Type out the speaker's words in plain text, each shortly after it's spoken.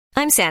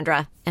I'm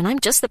Sandra, and I'm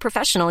just the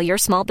professional your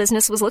small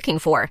business was looking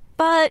for.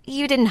 But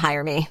you didn't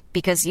hire me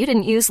because you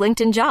didn't use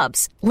LinkedIn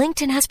Jobs.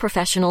 LinkedIn has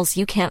professionals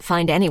you can't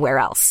find anywhere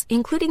else,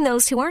 including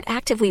those who aren't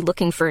actively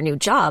looking for a new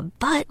job,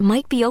 but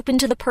might be open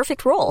to the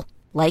perfect role,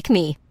 like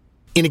me.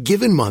 In a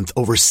given month,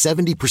 over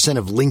 70%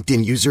 of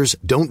LinkedIn users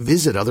don't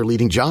visit other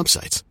leading job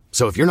sites.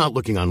 So if you're not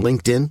looking on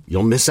LinkedIn,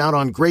 you'll miss out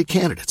on great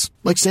candidates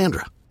like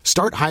Sandra.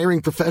 Start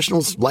hiring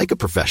professionals like a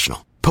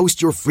professional.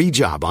 Post your free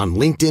job on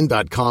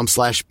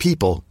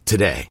linkedin.com/people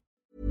today.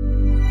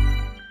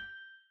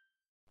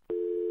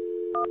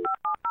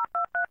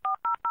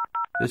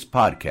 This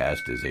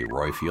podcast is a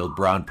Royfield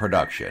Brown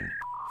production.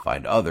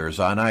 Find others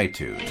on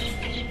iTunes.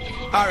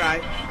 All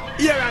right.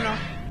 Yeah, I know.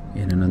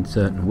 In an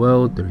uncertain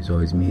world, there is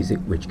always music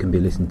which can be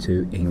listened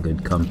to in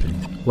good company.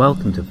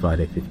 Welcome to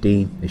Friday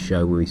 15, a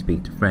show where we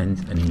speak to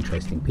friends and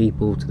interesting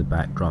people to the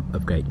backdrop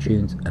of great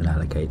tunes and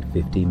allocate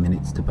 15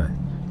 minutes to both.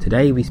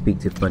 Today we speak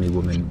to funny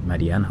woman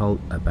Maddie Anholt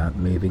about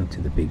moving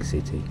to the big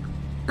city.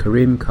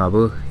 Karim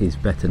Kabouh is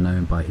better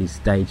known by his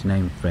stage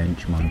name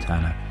French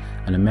Montana.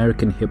 An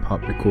American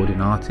hip-hop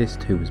recording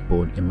artist who was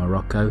born in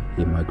Morocco,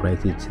 he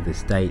migrated to the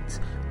States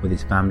with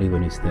his family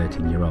when he was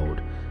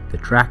 13-year-old. The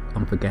track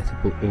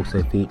Unforgettable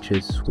also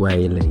features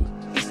Sway Lee.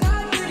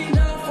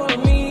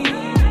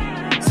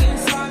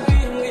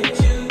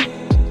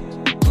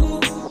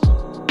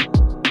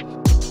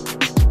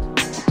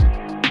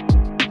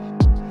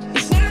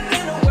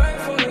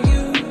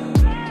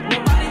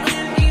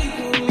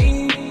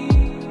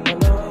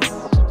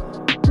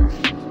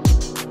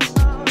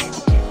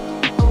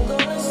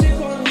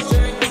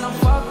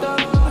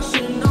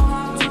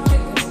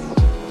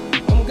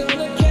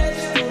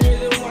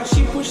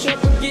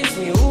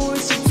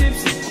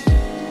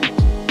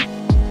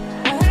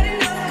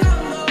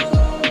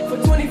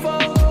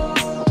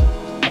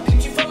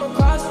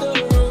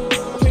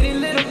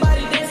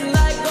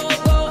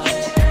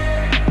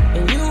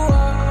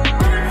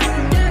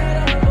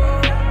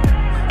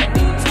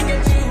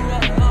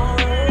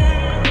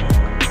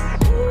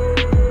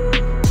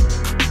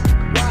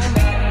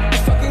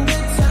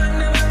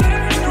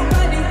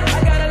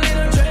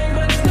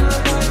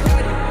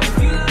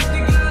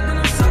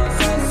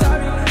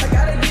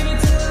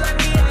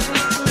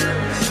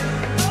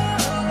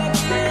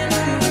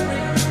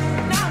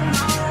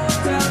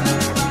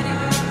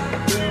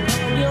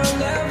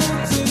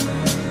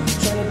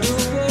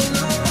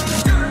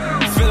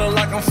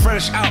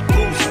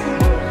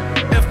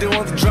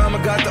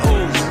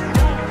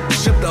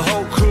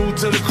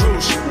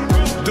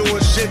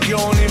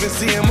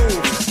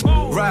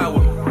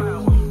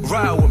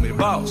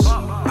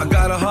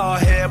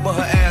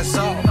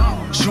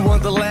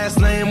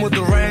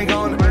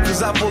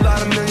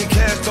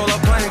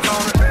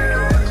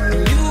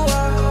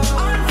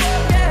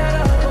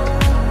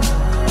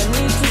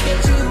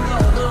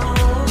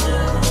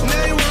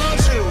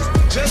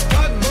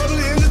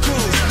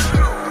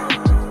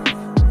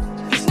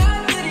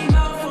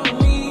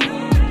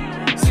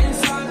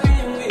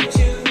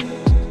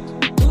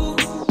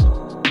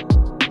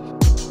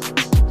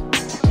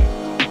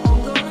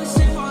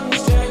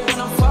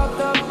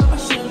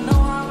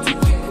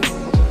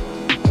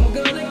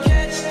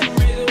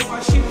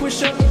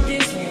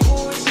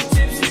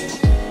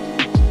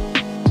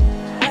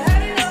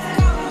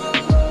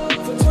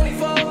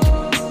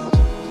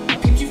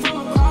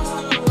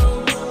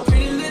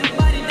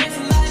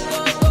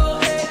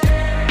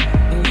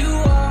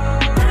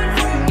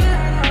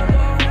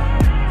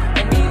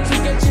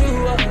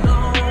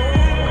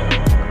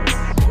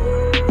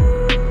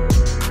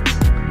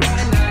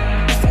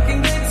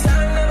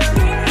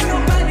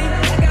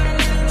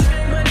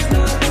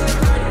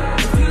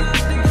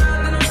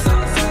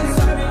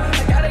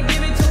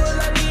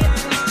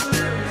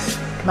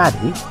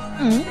 Maddie,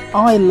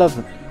 I love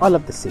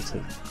the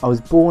city. I was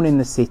born in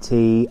the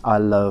city. I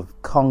love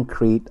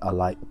concrete. I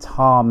like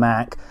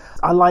tarmac.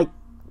 I like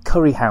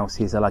curry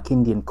houses. I like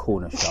Indian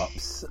corner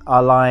shops. I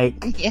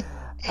like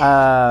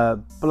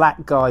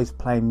black guys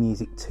playing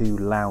music too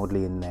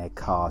loudly in their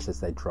cars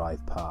as they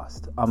drive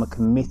past. I'm a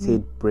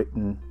committed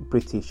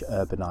British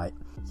urbanite.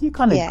 You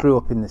kind of grew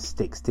up in the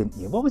sticks, didn't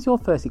you? What was your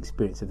first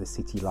experience of the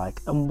city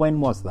like, and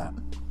when was that?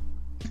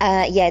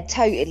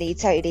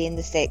 Totally in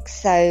the sticks.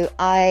 So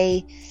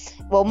my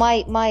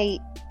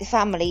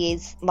family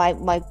is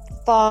my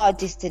far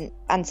distant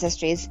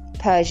ancestry is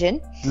Persian,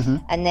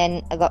 and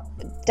then I got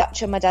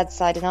Dutch on my dad's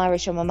side and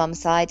Irish on my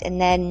mum's side, and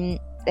then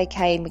we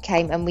came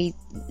and we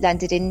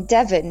landed in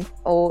Devon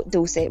or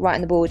Dorset, right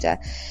on the border.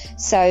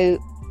 So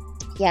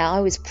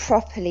I was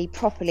properly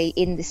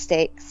in the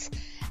sticks.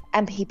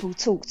 And people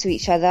talk to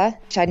each other,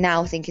 which I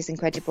now think is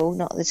incredible,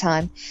 not at the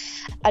time.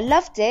 I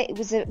loved it. It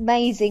was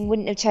amazing.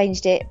 Wouldn't have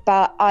changed it.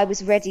 But I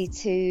was ready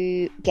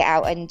to get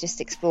out and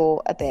just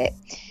explore a bit.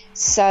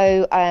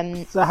 So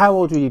how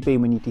old would you be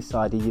when you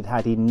decided you'd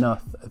had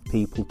enough of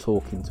people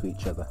talking to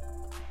each other?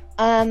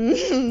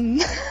 I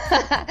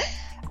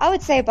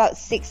would say about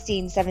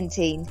 16,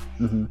 17.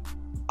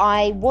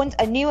 I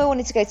knew I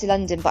wanted to go to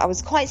London, but I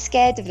was quite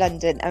scared of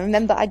London. I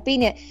remember I'd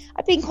been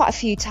quite a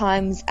few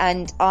times,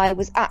 and I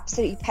was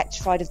absolutely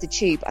petrified of the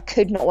tube. I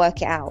could not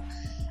work it out.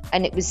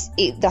 And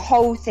the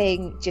whole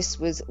thing just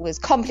was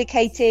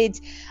complicated.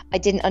 I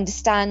didn't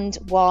understand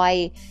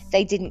why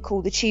they didn't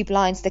call the tube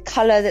lines the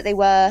colour that they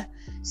were.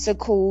 So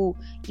call,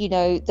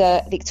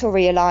 the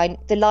Victoria line,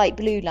 the light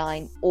blue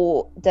line,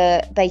 or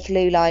the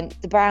Bakerloo line,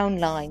 the brown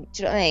line.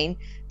 Do you know what I mean?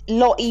 A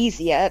lot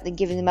easier than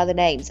giving them other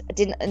names. I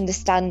didn't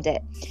understand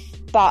it.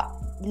 But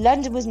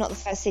London was not the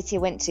first city I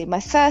went to. My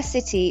first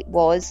city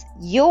was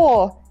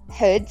your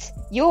hood,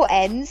 your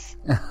ends,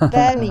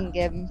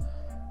 Birmingham.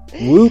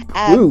 Whoop,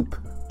 whoop.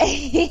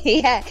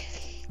 Yeah.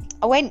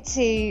 I went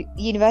to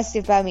University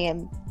of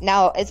Birmingham.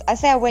 Now, as I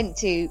say I went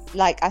to,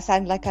 I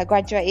sound like I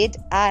graduated.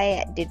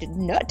 I did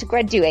not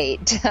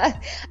graduate.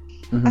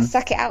 Mm-hmm. I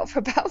stuck it out for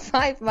about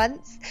 5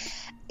 months.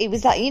 It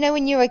was like,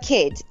 when you're a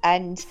kid,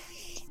 and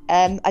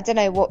I don't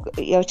know what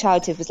your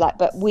childhood was like,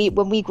 but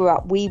when we grew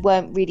up, we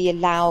weren't really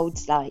allowed,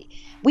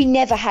 we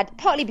never had,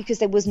 partly because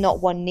there was not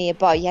one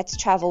nearby. You had to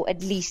travel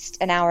at least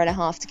an hour and a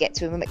half to get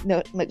to a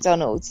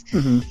McDonald's.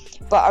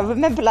 Mm-hmm. But I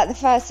remember, the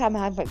first time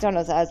I had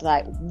McDonald's, I was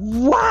like,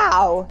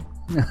 wow,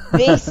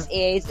 this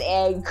is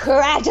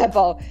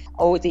incredible.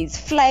 All these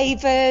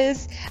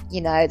flavours,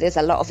 there's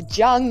a lot of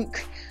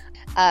junk,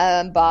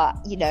 but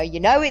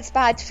it's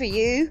bad for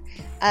you.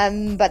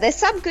 But there's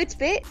some good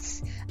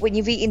bits. When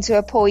you've eaten to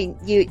a point,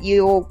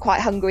 you're quite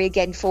hungry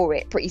again for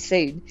it pretty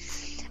soon.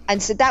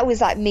 And so that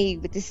was me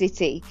with the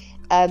city.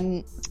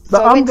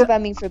 So I went to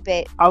Birmingham for a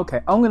bit.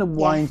 Okay, I'm going to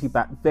wind you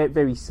back very,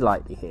 very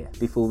slightly here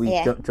before we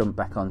jump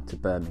back onto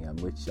Birmingham,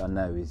 which I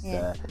know is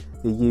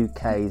the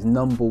UK's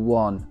number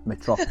one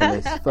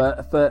metropolis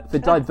for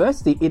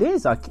diversity. It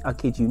is, I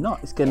kid you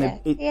not. It's going to.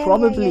 It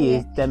probably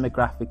is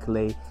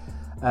demographically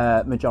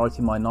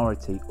majority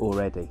minority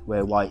already,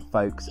 where white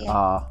folks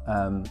are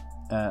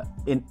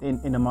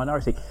in a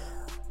minority.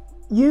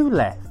 You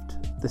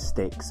left the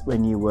sticks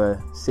when you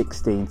were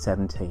 16,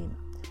 17.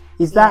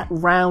 Is that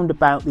round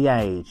about the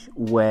age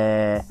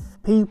where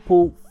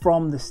people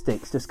from the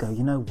sticks just go,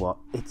 you know what,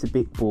 it's a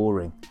bit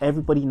boring.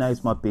 Everybody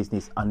knows my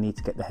business. I need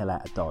to get the hell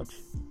out of Dodge.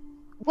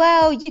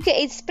 Well,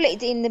 it's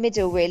split in the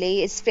middle,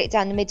 really. It's split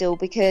down the middle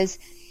because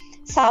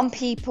some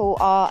people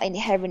are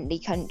inherently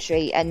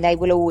country, and they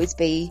will always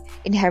be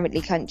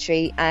inherently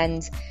country.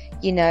 And,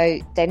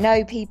 they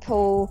know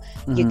people.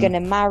 Mm-hmm. You're going to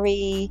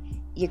marry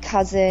your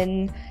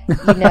cousin,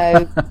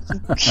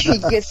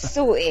 you're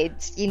sorted,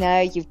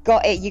 you've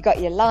got it, you got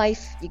your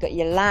life, you got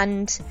your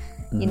land,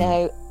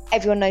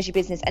 everyone knows your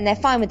business, and they're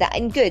fine with that,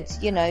 and good.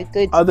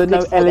 Are there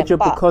no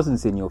eligible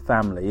cousins in your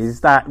family?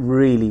 Is that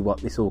really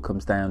what this all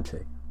comes down to?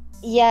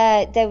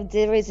 Yeah,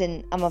 there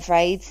isn't, I'm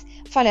afraid.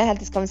 Finally, I had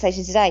this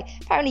conversation today.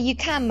 Apparently you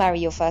can marry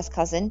your first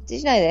cousin. Did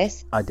you know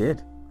this? I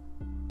did.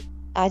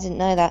 I didn't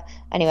know that.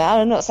 Anyway,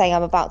 I'm not saying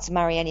I'm about to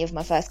marry any of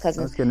my first cousins.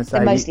 I was going to say,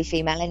 they're mostly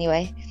female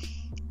anyway.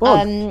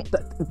 Well,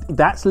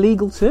 that's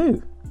legal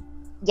too.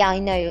 Yeah, I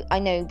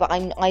know, but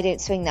I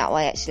don't swing that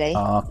way, actually.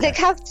 Oh, okay.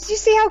 Look, did you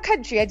see how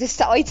country I just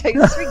said I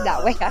don't swing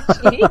that way,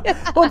 actually?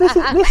 Well,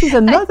 this is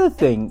another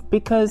thing,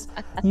 because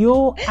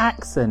your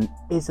accent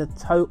is a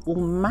total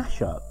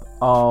mashup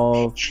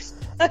of...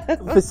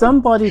 For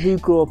somebody who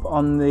grew up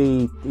on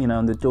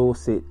the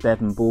Dorset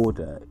Devon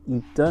border,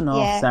 you do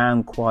not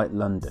sound quite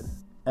London,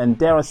 and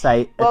dare I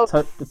say, a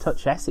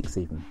touch Essex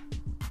even.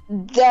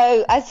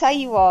 Though I tell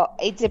you what,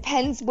 it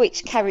depends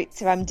which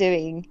character I'm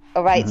doing.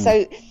 All right,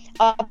 so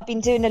I've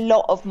been doing a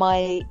lot of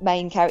my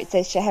main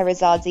characters,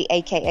 Scheherazade,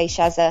 aka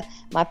Shazza,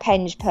 my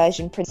Penge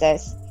Persian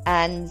princess,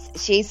 and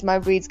she's my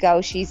rude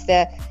girl. She's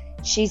the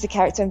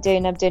character I'm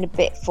doing. I'm doing a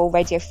bit for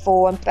Radio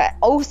 4, but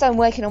also I'm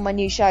working on my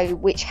new show,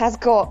 which has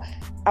got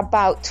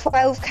about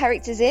 12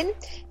 characters in,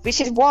 which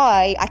is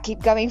why I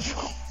keep going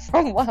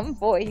from one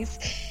voice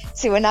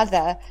to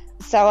another.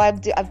 So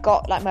I've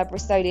got my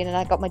Bristolian and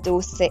I got my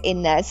Dorset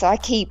in there. So I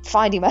keep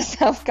finding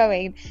myself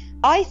going,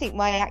 I think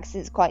my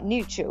accent's quite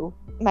neutral.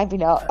 Maybe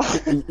not.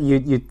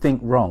 You'd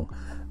think wrong.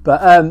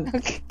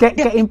 But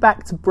getting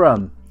back to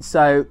Brum.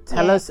 So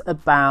tell us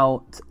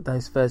about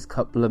those first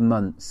couple of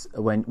months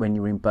when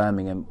you were in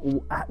Birmingham.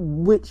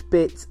 Which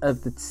bits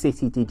of the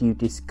city did you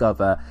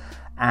discover,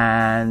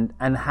 and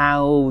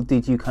how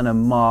did you kind of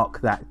mark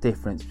that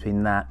difference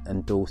between that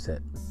and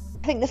Dorset?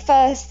 I think the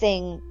first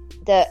thing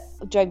that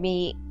drove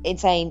me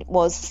insane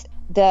was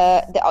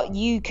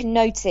you can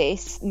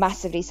notice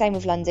massively, same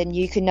with London,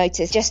 you can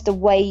notice just the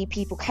way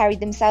people carry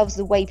themselves,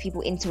 the way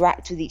people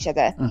interact with each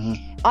other.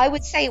 Mm-hmm. I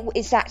would say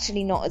it's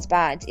actually not as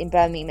bad in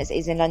Birmingham as it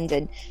is in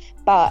London,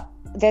 but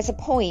there's a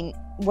point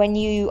when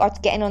you are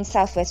getting on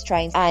South West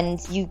trains and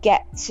you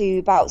get to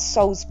about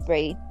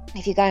Salisbury,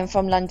 if you're going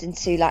from London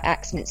to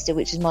Axminster,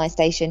 which is my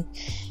station,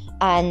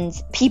 and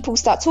people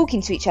start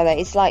talking to each other.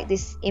 It's like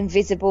this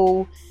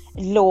invisible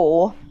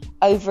law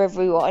over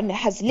everyone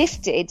has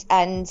lifted,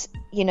 and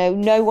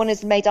no one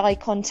has made eye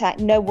contact,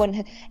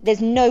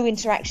 there's no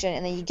interaction,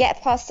 and then you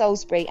get past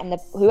Salisbury and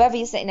whoever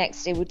you're sitting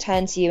next to will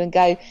turn to you and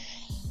go,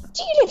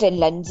 do you live in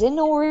London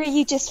or are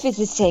you just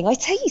visiting? I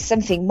tell you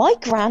something, my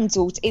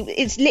granddaughter,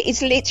 it's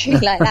literally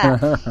like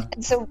that.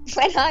 And so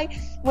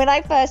when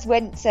I first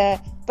went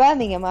to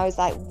Birmingham, I was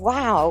like,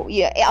 wow.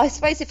 Yeah, I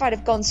suppose if I'd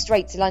have gone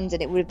straight to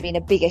London, it would have been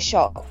a bigger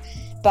shock.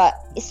 But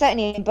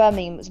certainly in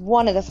Birmingham, it was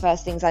one of the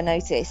first things I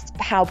noticed,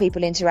 how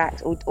people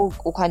interact or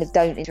kind of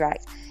don't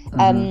interact.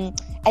 And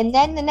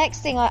then the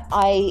next thing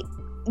I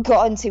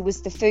got onto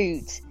was the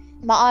food.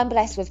 I'm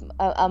blessed with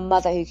a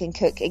mother who can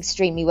cook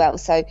extremely well,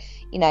 so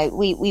you know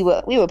we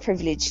were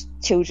privileged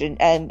children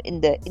in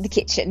the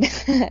kitchen.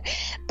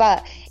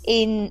 But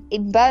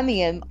in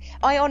Birmingham,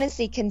 I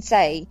honestly can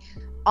say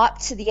up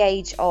to the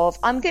age of,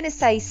 I'm going to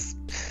say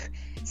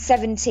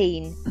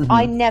 17,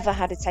 I never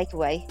had a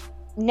takeaway.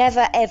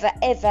 Never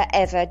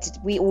ever did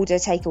we order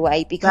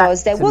takeaway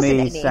because there wasn't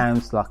any. To me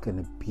sounds like an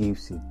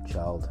abusive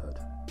childhood.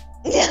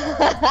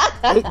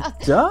 It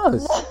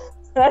does.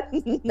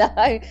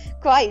 No,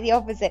 quite the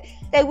opposite.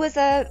 There was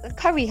a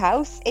curry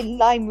house in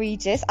Lyme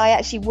Regis. I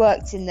actually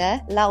worked in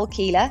there. Lal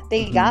Keela,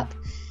 big up.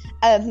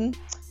 And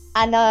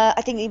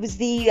I think it was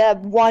the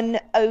one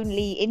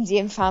only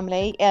Indian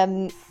family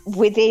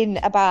within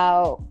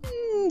about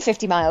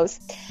 50 miles.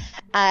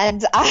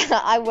 And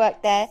I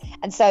worked there,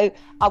 and so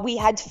we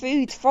had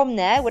food from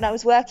there when I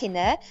was working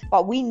there,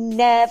 but we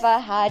never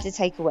had a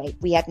takeaway.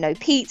 We had no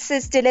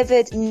pizzas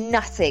delivered,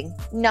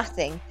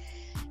 nothing.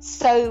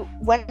 So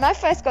when I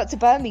first got to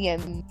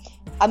Birmingham,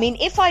 I mean,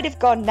 if I'd have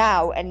gone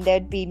now and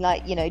there'd been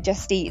like, you know,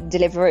 Just Eat and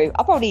Deliveroo,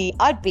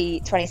 I'd be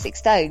 26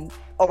 stone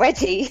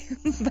already.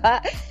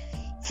 But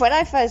when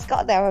I first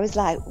got there, I was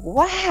like,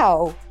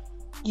 wow,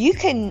 you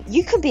can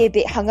be a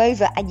bit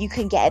hungover and you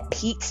can get a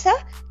pizza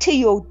to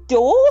your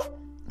door?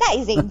 That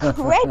is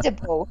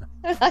incredible.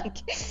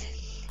 Like,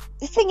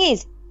 the thing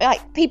is,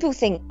 like, people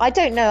think, I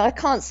don't know, I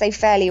can't say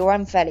fairly or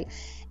unfairly,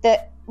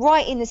 that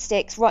right in the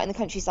sticks, right in the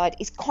countryside,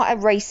 is quite a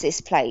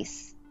racist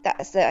place.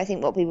 That's I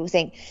think what people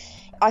think.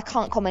 I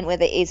can't comment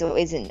whether it is or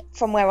isn't.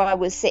 From where I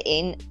was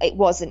sitting, it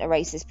wasn't a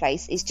racist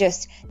place. It's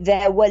just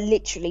there were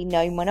literally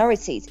no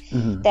minorities.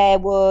 There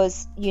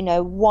was, you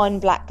know, one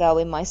black girl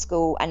in my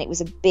school, and it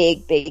was a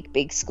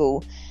big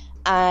school.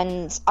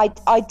 And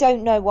I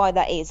don't know why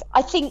that is.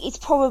 I think it's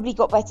probably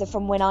got better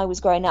from when I was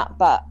growing up,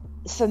 but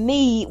for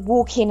me,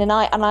 walking, and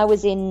I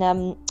was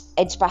in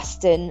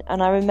Edgbaston,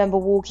 and I remember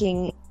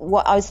walking.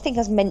 I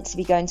was meant to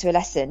be going to a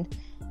lesson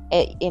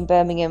in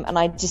Birmingham, and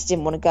I just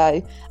didn't want to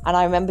go. And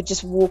I remember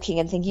just walking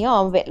and thinking,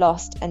 oh, I'm a bit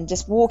lost, and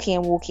just walking,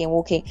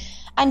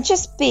 and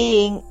just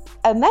being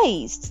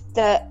amazed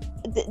that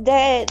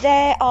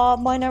there are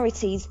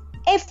minorities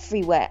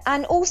everywhere,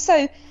 and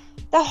also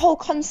the whole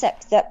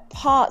concept that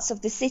parts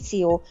of the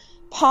city or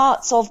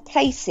parts of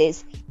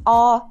places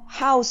are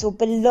housed or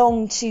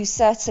belong to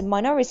certain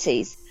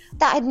minorities.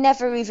 That had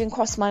never even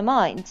crossed my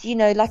mind. You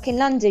know, like in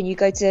London, you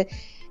go to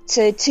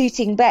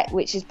Tooting Bec,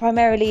 which is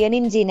primarily an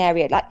Indian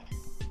area. Like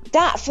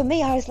that, for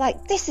me, I was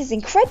like, this is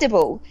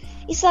incredible.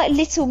 It's like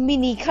little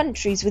mini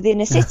countries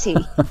within a city.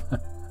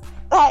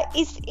 Like,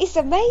 it's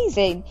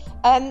amazing.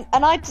 And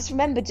I just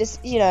remember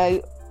just, you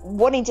know,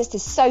 wanting just to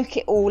soak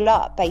it all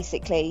up,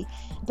 basically.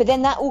 But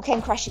then that all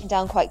came crashing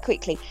down quite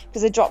quickly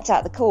because I dropped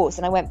out the course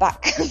and I went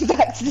back to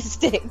the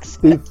sticks.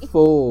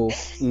 Before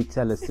you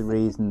tell us the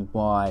reason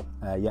why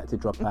you had to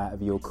drop out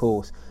of your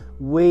course,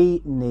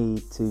 we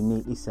need to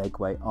neatly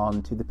segue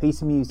on to the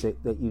piece of music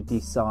that you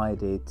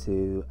decided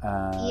to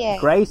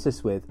grace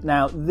us with.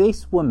 Now,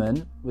 this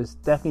woman was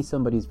definitely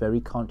somebody who's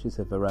very conscious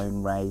of her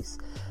own race,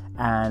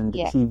 and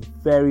she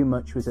very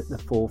much was at the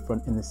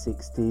forefront in the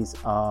 60s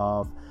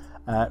of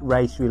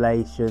race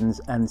relations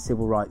and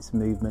civil rights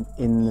movement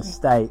in the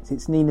States.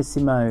 It's Nina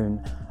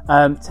Simone.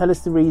 Tell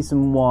us the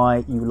reason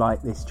why you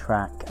like this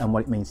track and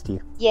what it means to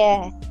you.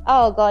 Yeah.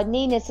 Oh God,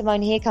 Nina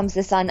Simone, Here Comes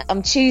the Sun.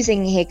 I'm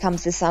choosing Here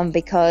Comes the Sun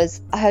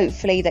because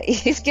hopefully that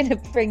is going to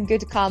bring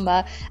good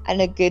karma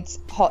and a good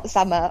hot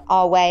summer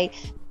our way.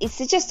 It's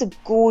just a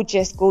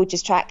gorgeous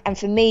track. And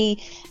for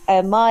me,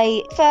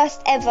 my first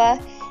ever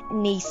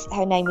niece,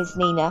 her name is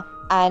Nina.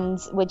 And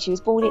when she was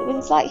born, it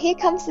was like, here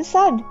comes the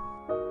sun.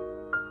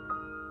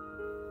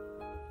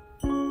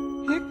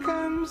 Here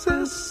comes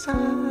the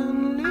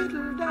sun,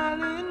 little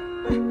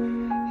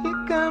darling.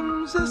 Here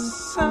comes the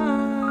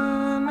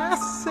sun. I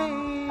say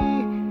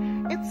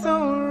it's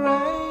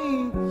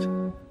alright.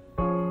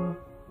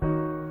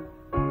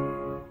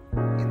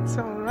 It's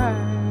alright.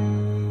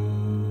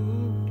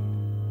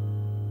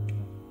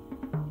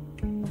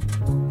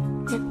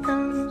 Here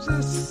comes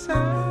the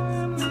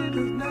sun,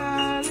 little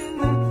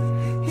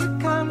darling. Here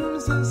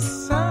comes the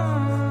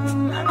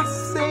sun. I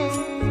say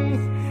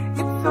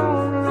it's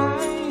alright.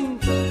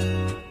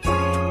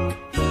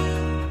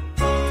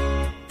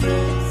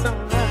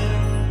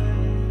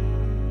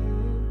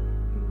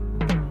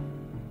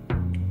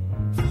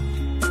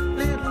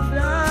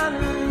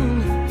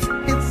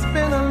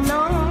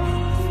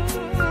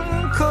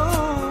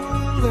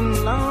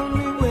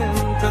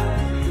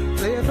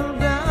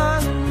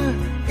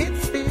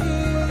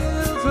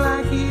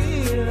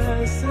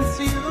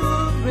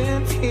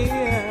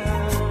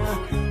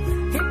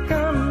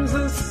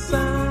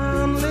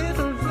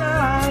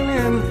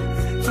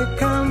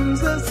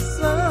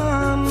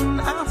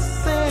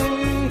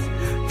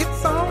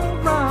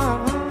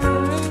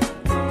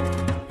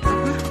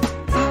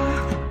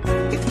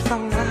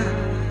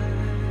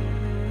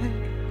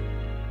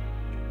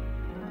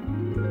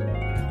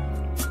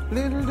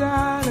 little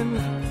darling.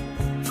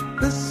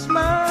 The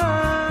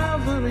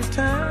smiles are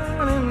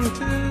returning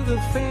to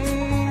the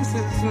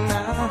faces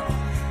now.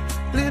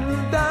 Little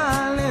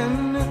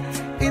darling,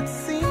 it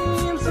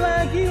seems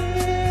like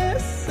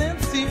years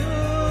since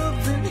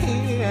you've been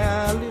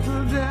here.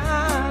 Little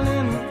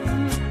darling,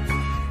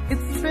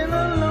 it's been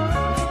a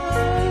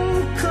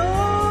long,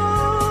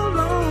 cold,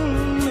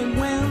 lonely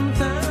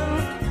winter.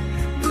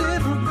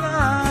 Little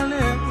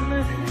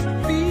darling,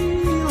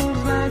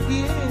 feels like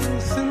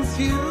years since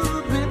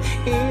you've been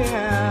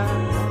here.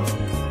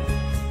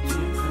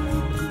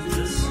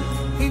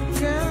 Here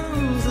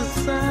comes the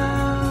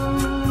sun.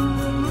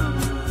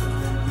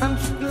 I'm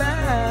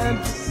glad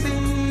to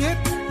see it.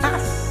 I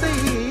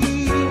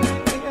see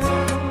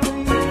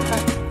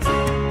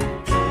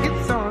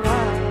it's alright.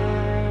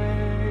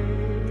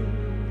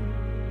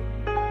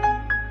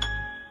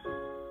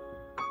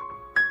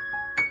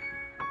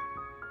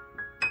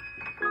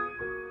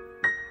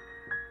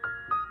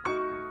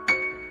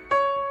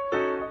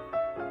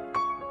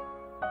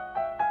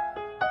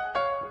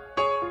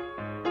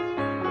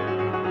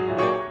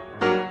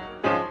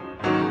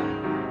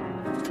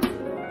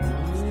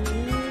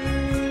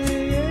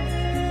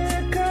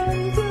 Here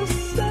comes the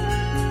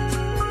sun,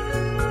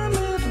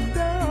 little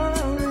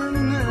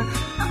darling.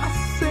 I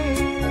say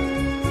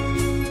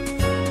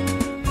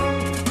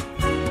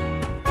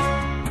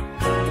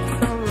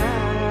it's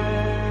alright,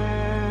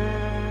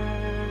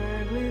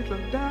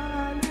 little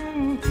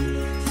darling.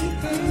 Here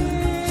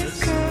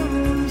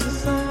comes the sun. Here comes the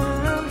sun.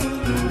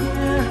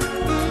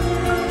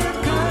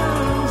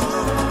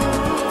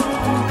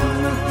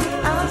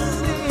 I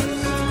say,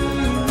 little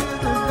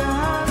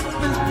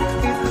darling,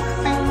 it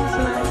seems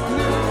like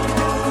years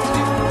since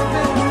you've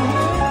been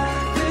here.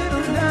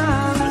 Little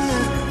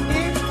darling,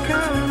 here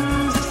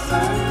comes the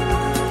sun.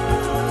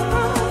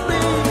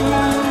 Baby,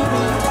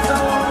 it's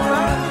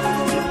alright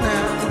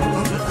now.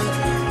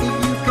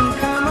 You can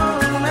come on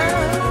now.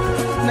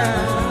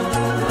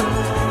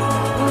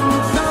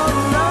 It's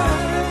alright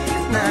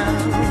now.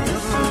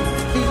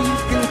 You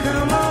can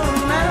come on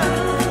now.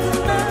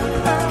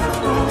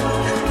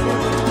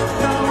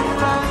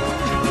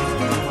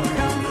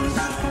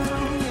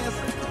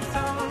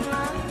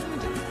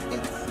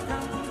 It's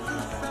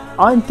alright.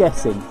 I'm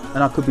guessing,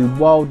 and I could be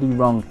wildly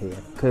wrong here,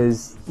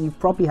 because you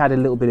probably had a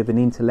little bit of an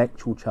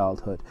intellectual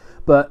childhood,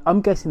 but I'm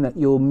guessing that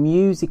your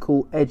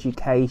musical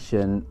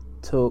education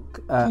took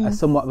a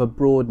somewhat of a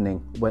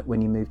broadening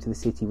when you moved to the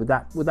city. Would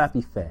that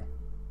be fair?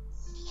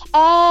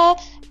 I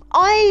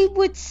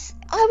would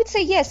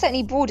say yes,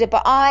 certainly broader,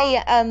 but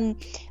I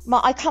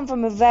come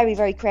from a very,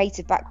 very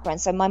creative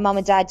background. So my mum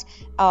and dad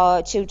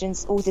are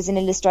children's authors and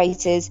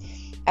illustrators.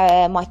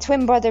 My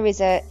twin brother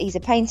he's a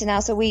painter now,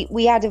 so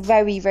we had a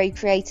very, very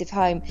creative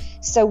home.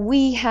 So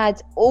we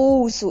had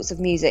all sorts of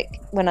music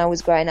when I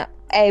was growing up.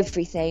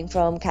 Everything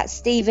from Cat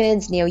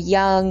Stevens, Neil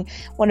Young,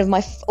 one of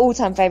my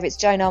all-time favourites,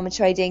 Joan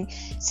Armatrading.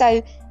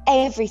 So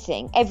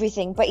everything.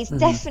 But it's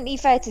definitely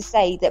fair to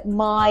say that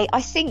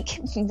I think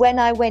when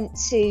I went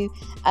to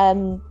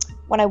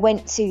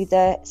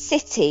the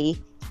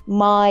city,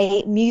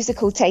 my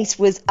musical taste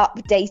was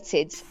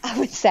updated, I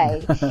would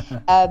say.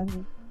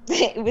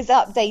 It was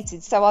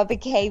updated, so I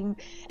became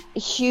a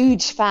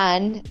huge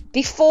fan,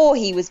 before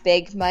he was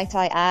big, might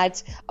I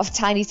add, of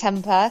Tiny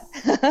Temper.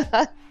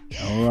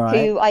 All right.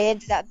 Who I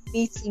ended up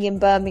meeting in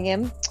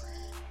Birmingham.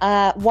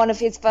 One of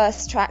his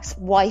first tracks,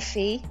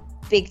 Wifey,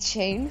 big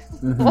tune.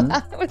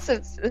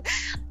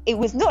 It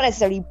was not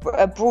necessarily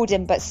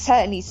broadened, but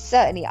certainly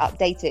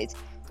updated.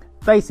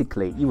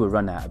 Basically, you were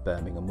run out of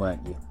Birmingham,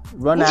 weren't you?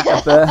 Run out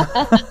of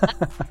Birmingham.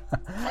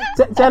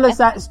 Tell us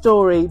that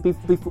story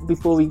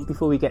before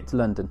we get to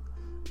London.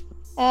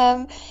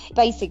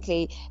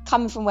 Basically,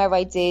 coming from where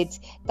I did,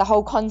 the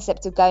whole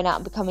concept of going out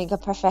and becoming a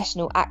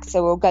professional actor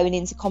or going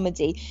into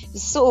comedy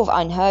was sort of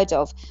unheard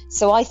of.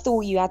 So I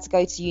thought you had to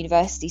go to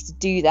university to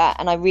do that,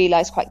 and I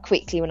realised quite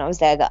quickly when I was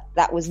there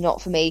that was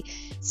not for me.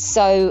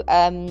 So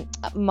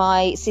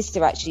my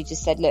sister actually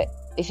just said, look,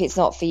 if it's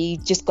not for you,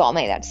 just got to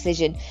make that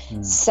decision.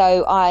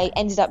 So I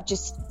ended up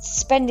just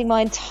spending my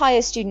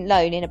entire student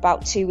loan in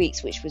about 2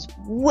 weeks, which was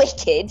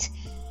wicked.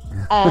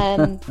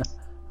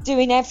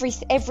 Doing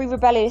every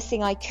rebellious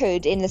thing I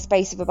could in the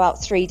space of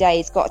about 3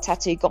 days. Got a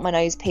tattoo, got my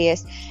nose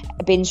pierced,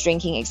 binge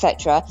drinking,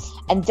 etc.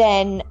 And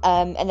then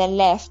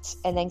left,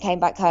 and then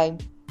came back home.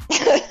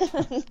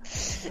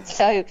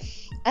 So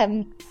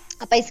I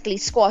basically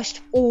squashed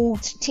all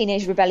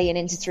teenage rebellion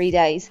into 3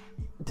 days.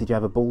 Did you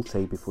have a ball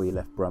tea before you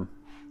left Brum?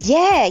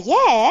 Yeah.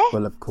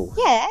 Well, of course.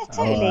 Yeah,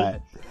 totally. All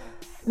right.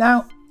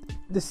 Now,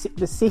 the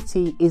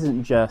city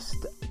isn't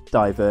just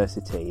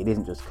diversity. It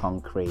isn't just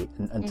concrete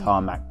and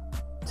tarmac,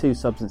 two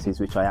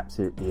substances which I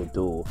absolutely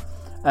adore.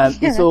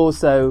 It's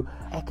also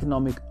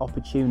economic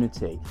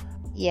opportunity.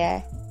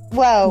 Yeah.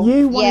 Well,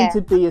 you wanted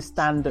to be a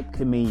stand-up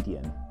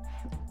comedian.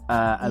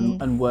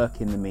 and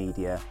work in the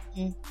media,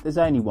 there's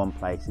only one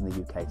place in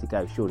the UK to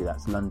go. Surely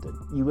that's London.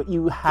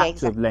 You had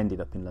to have landed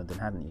up in London,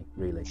 hadn't you?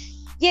 Really?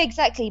 Yeah,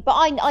 exactly. But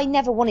I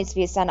never wanted to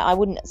be a stand-up. I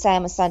wouldn't say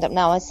I'm a stand-up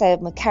now. I say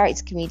I'm a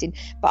character comedian.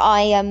 But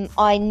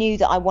I knew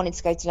that I wanted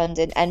to go to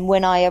London. And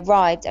when I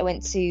arrived, I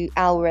went to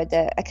ALRA,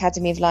 the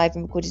Academy of Live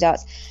and Recorded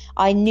Arts.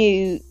 I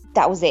knew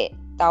that was it.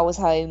 That was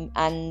home.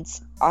 And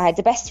I had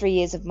the best 3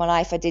 years of my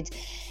life. I did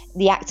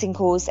the acting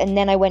course, and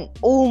then I went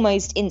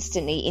almost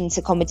instantly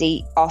into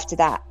comedy after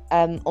that,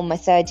 on my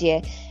third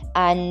year.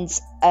 And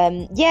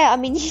I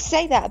mean, you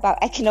say that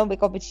about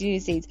economic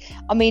opportunities.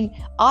 I mean,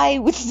 I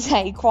would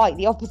say quite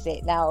the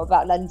opposite now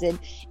about London,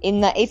 in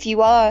that if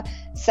you are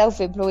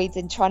self-employed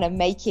and trying to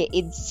make it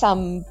in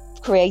some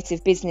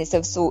creative business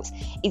of sorts,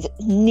 is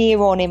near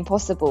on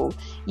impossible.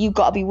 You've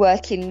got to be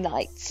working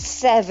like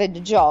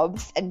 7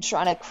 jobs and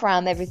trying to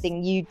cram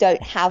everything. You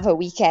don't have a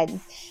weekend.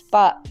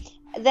 But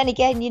then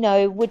again, you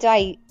know, would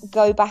I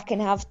go back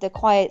and have the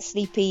quiet,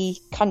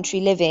 sleepy country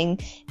living?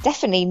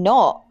 Definitely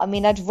not. I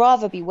mean, I'd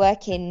rather be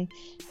working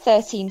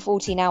 13,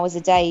 14 hours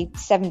a day,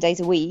 7 days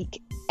a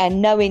week,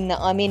 and knowing that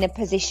I'm in a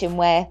position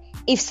where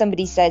if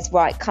somebody says,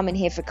 right, come in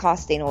here for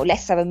casting, or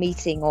let's have a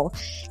meeting, or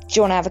do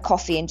you want to have a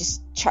coffee and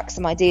just chuck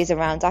some ideas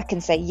around, I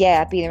can say, yeah,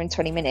 I'll be there in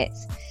 20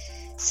 minutes.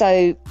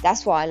 So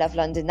that's why I love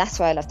London. That's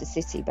why I love the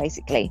city,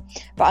 basically.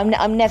 But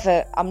I'm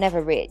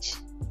never rich.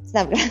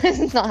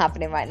 It's not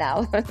happening right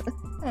now.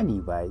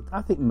 Anyway,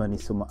 I think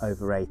money's somewhat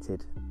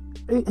overrated.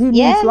 Who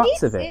needs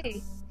lots of it?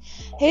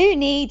 Who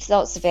needs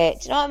lots of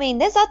it? Do you know what I mean?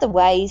 There's other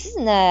ways,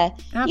 isn't there?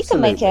 Absolutely. You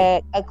can make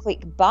a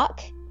quick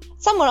buck.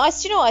 I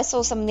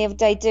saw someone the other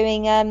day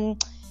doing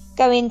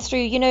going through,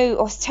 you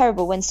know, it's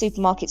terrible when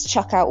supermarkets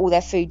chuck out all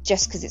their food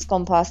just because it's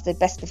gone past the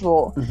best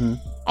before. Mm-hmm.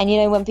 And you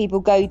know, when people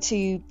go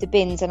to the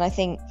bins, and I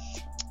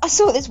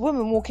saw this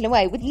woman walking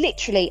away with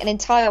literally an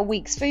entire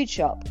week's food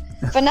shop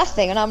for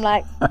nothing, and I'm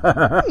like,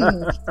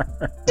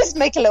 just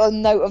make a little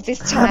note of this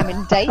time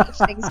and date if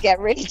things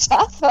get really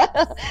tough.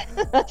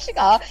 she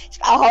got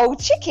a whole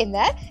chicken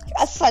there. She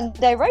got a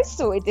Sunday roast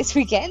sorted this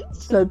weekend.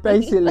 So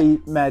basically,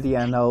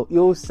 Maddie-Ann Holt,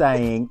 you're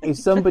saying if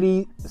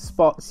somebody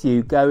spots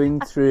you going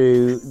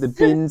through the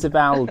bins of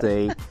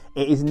Aldi,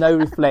 it is no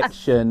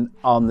reflection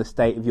on the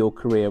state of your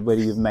career,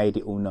 whether you've made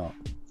it or not.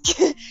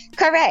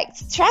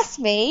 Correct. Trust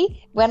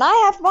me, when I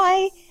have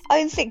my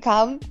own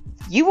sitcom,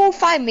 you will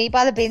find me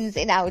by the bins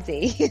in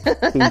Aldi.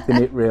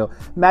 Keeping it real.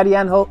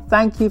 Maddie-Ann Holt,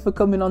 thank you for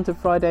coming on to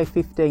Friday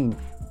 15.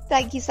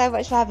 Thank you so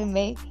much for having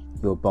me.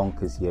 You're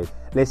bonkers, you.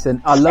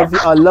 Listen, I love you.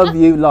 I love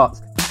you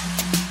lots.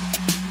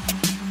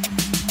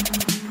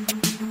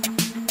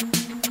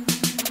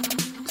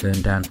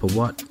 Turn Down for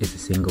What is a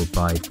single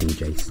by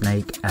DJ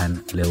Snake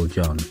and Lil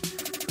Jon.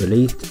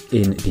 Released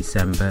in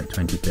December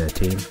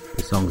 2013,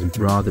 the song's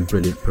rather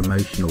brilliant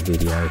promotional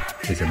video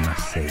is a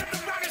must-see.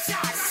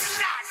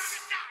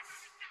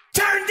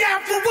 Turn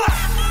down for what?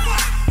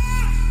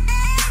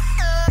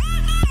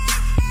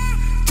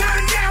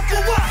 Turn down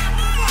for what?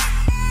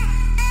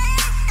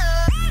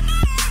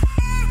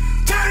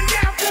 Turn down for what? Turn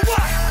down for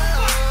what?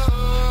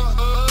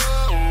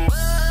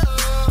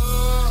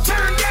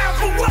 Turn down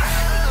for what?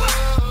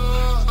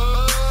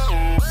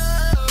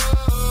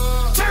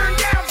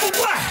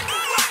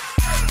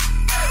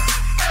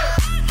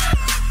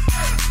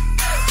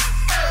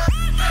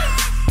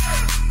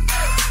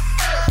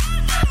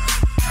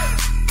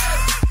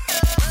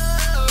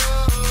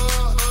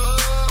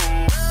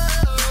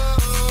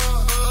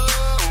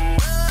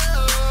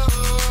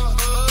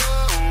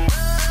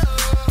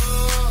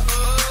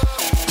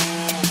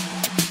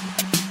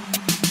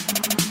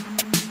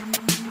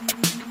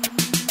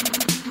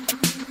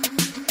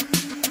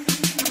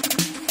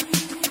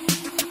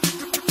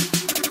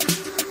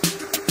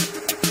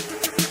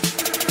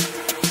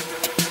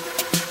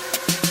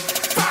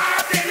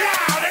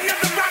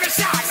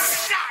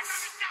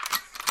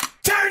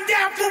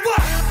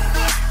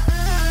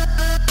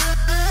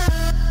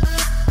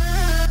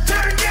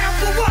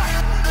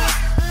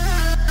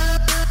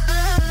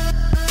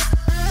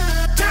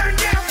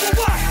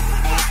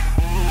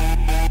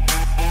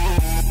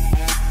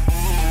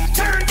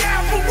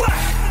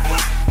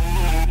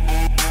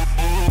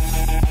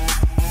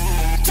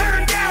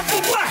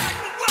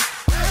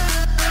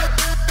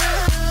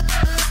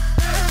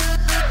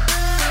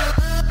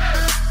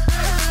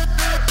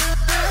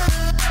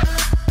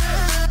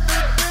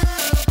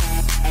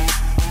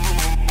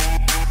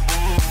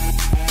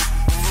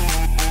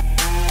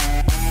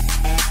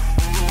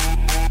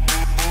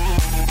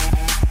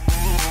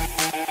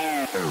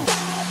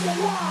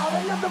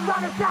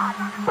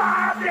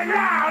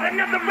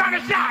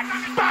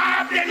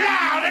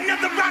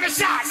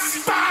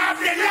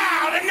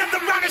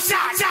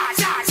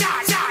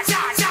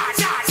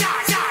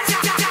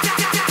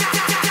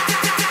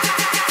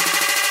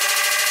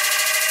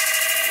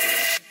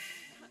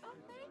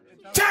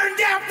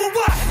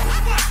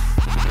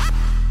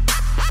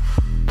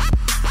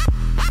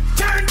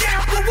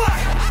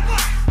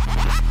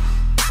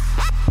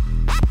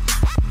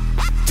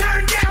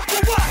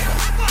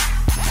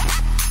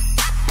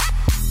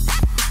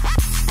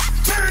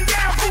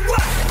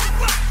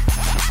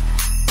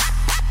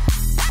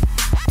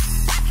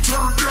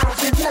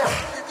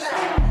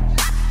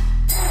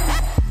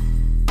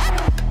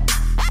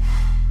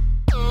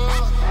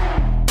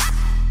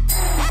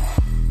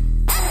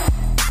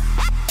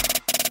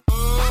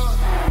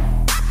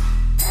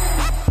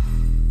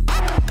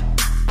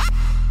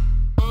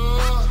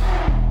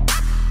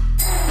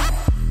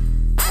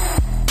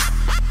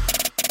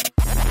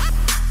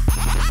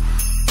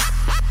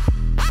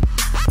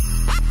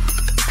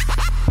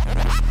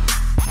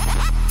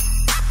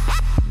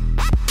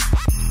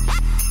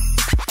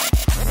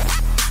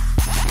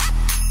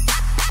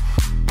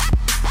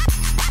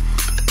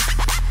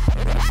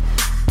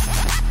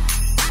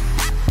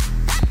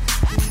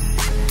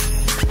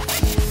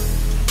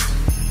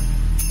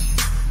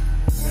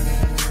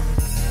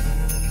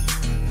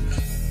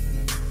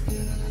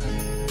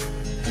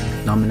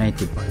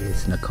 Nominated by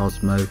listener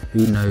Cosmo,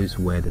 Who Knows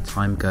Where the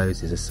Time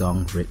Goes is a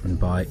song written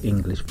by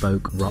English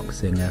folk rock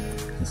singer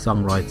and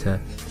songwriter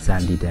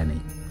Sandy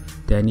Denny.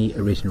 Denny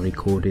originally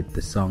recorded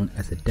the song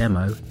as a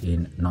demo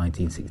in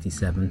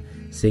 1967,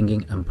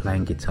 singing and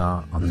playing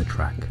guitar on the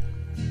track.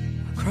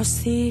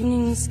 Across the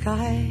evening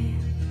sky,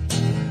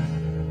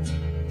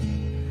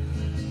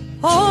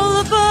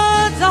 all the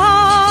birds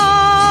are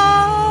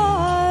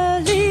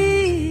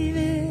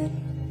leaving,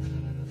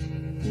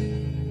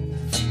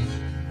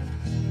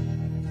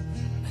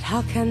 but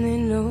how can they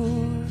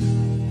know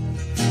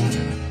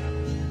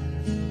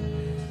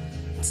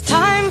it's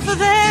time for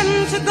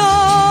them to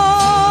go?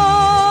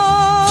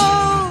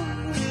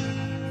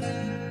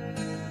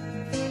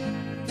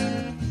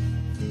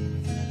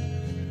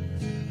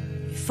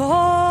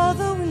 Before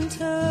the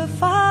winter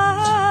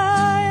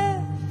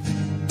fire,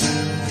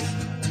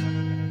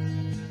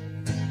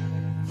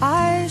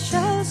 I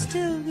shall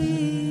still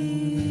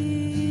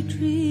be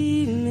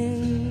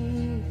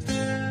dreaming.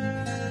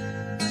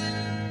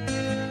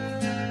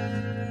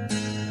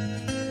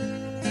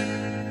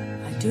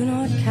 I do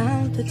not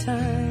count the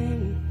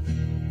time.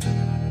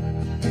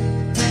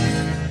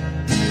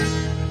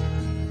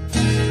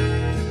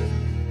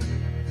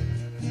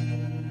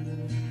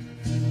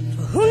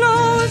 For who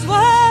knows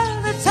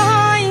where the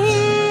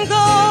time goes?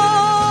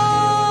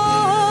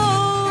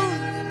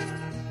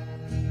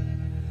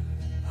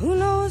 Who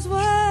knows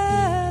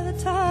where the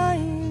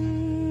time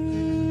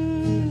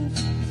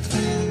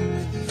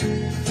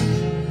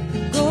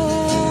goes?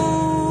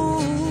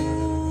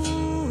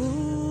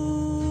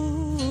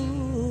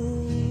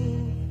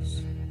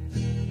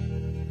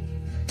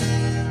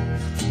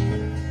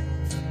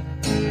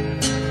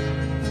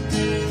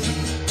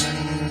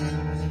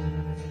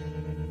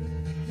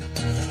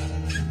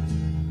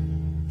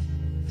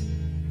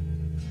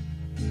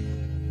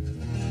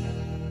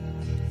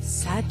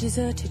 Sad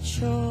deserted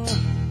shore,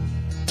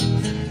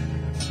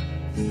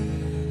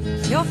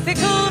 your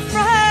fickle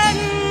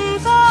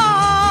friends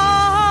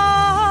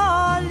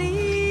are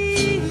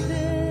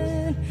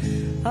leaving.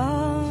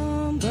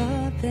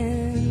 But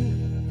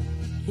then,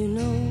 you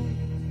know,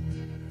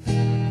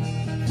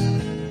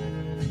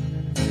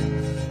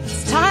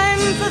 it's time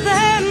for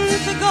them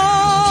to go.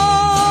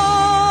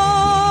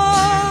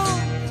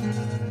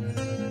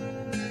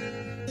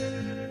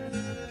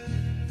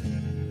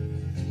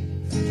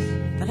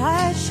 But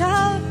I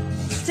shall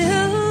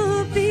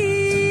still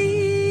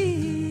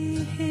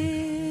be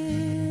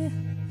here.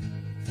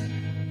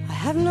 I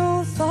have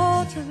no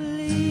thought of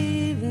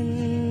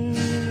leaving.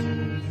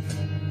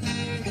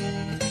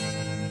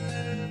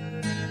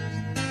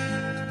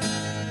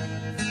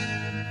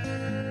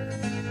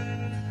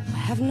 I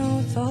have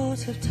no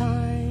thought of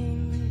time.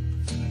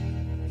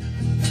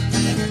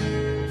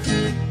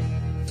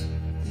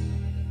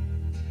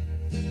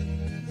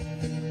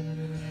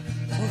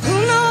 Oh, who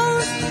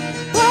knows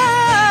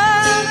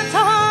where the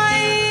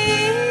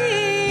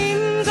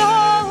time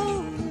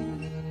goes?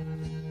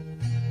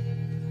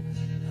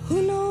 Who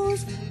knows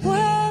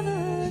where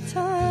the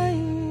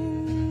time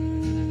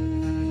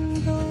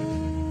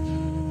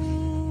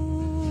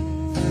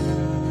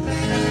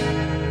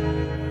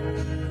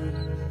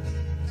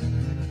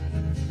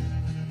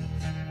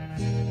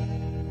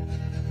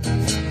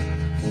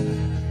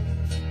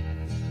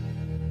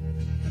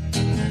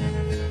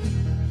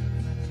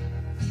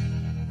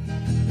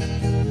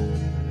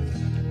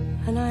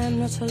and I am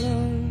not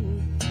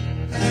alone.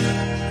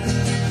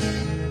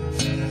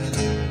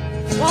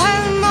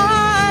 While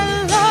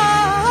my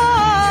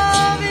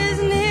love is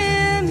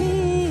near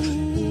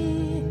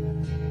me,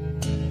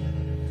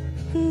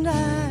 and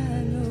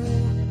I know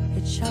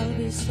it shall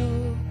be so,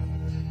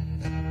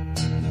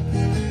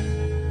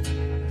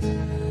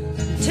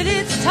 till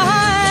it's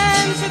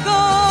time to go.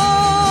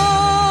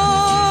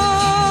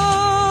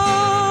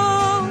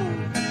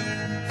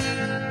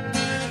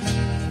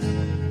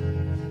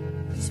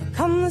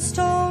 Come the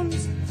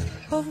storms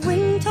of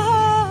winter,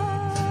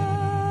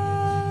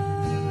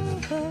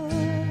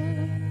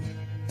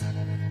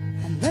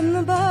 and then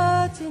the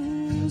birds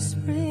in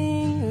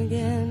spring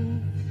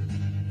again.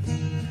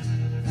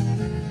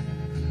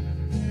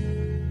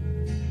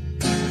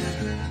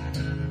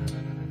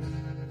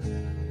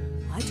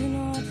 I do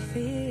not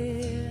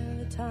fear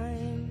the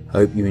time.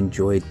 Hope you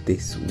enjoyed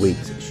this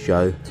week's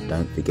show.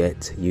 Don't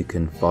forget you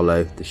can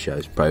follow the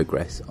show's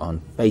progress on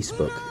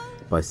Facebook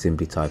by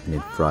simply typing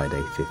in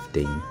Friday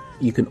 15.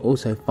 You can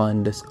also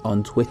find us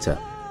on Twitter,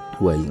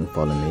 where you can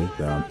follow me,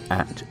 where I'm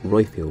at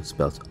Roifield,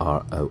 spelled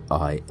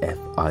ROIFIELD.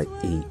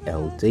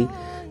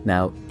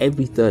 Now,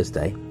 every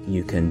Thursday,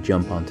 you can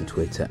jump onto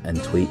Twitter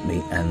and tweet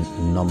me and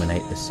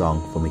nominate a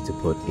song for me to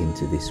put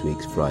into this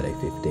week's Friday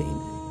 15.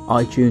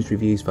 iTunes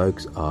reviews,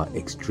 folks, are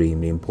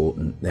extremely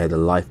important. They're the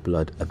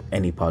lifeblood of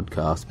any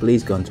podcast.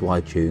 Please go onto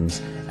iTunes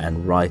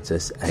and write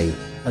us a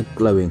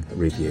glowing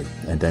review.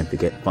 And don't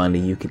forget, finally,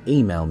 you can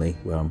email me,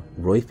 where I'm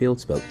Roifield,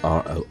 spelled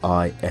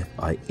ROIFIELD.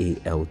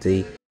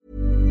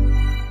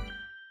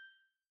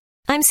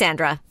 I'm I'm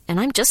Sandra, and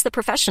I'm just the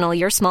professional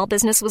your small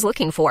business was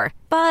looking for.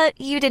 But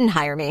you didn't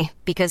hire me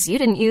because you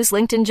didn't use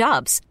LinkedIn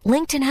Jobs.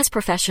 LinkedIn has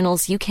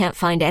professionals you can't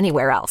find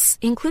anywhere else,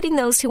 including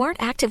those who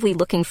aren't actively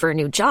looking for a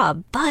new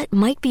job, but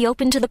might be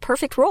open to the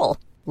perfect role,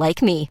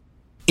 like me.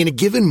 In a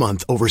given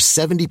month, over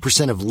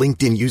 70% of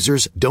LinkedIn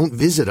users don't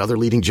visit other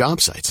leading job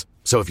sites.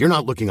 So if you're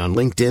not looking on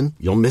LinkedIn,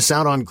 you'll miss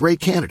out on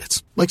great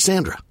candidates like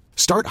Sandra.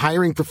 Start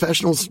hiring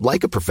professionals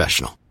like a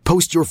professional.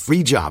 Post your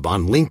free job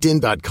on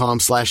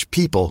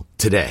linkedin.com/people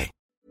today.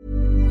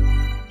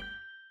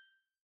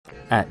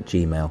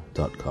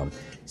 @gmail.com.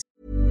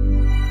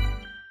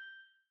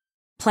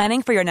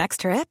 Planning for your next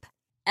trip?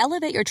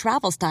 Elevate your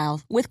travel style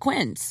with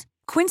Quince.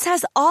 Quince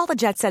has all the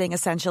jet-setting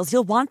essentials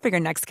you'll want for your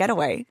next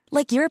getaway,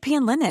 like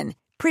European linen,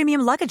 premium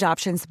luggage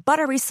options,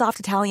 buttery soft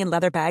Italian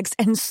leather bags,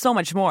 and so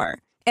much more.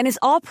 And is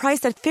all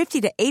priced at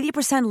 50 to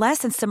 80% less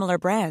than similar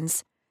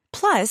brands.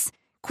 Plus,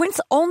 Quince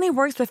only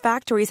works with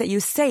factories that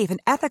use safe and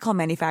ethical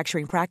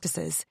manufacturing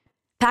practices.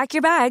 Pack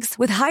your bags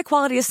with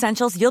high-quality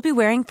essentials you'll be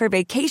wearing for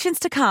vacations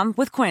to come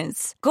with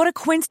Quince. Go to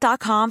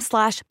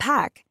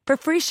quince.com/pack for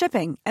free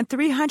shipping and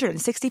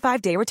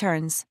 365-day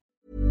returns.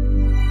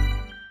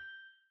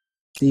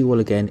 See you all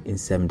again in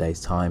 7 days'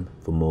 time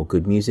for more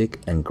good music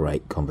and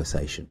great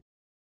conversation.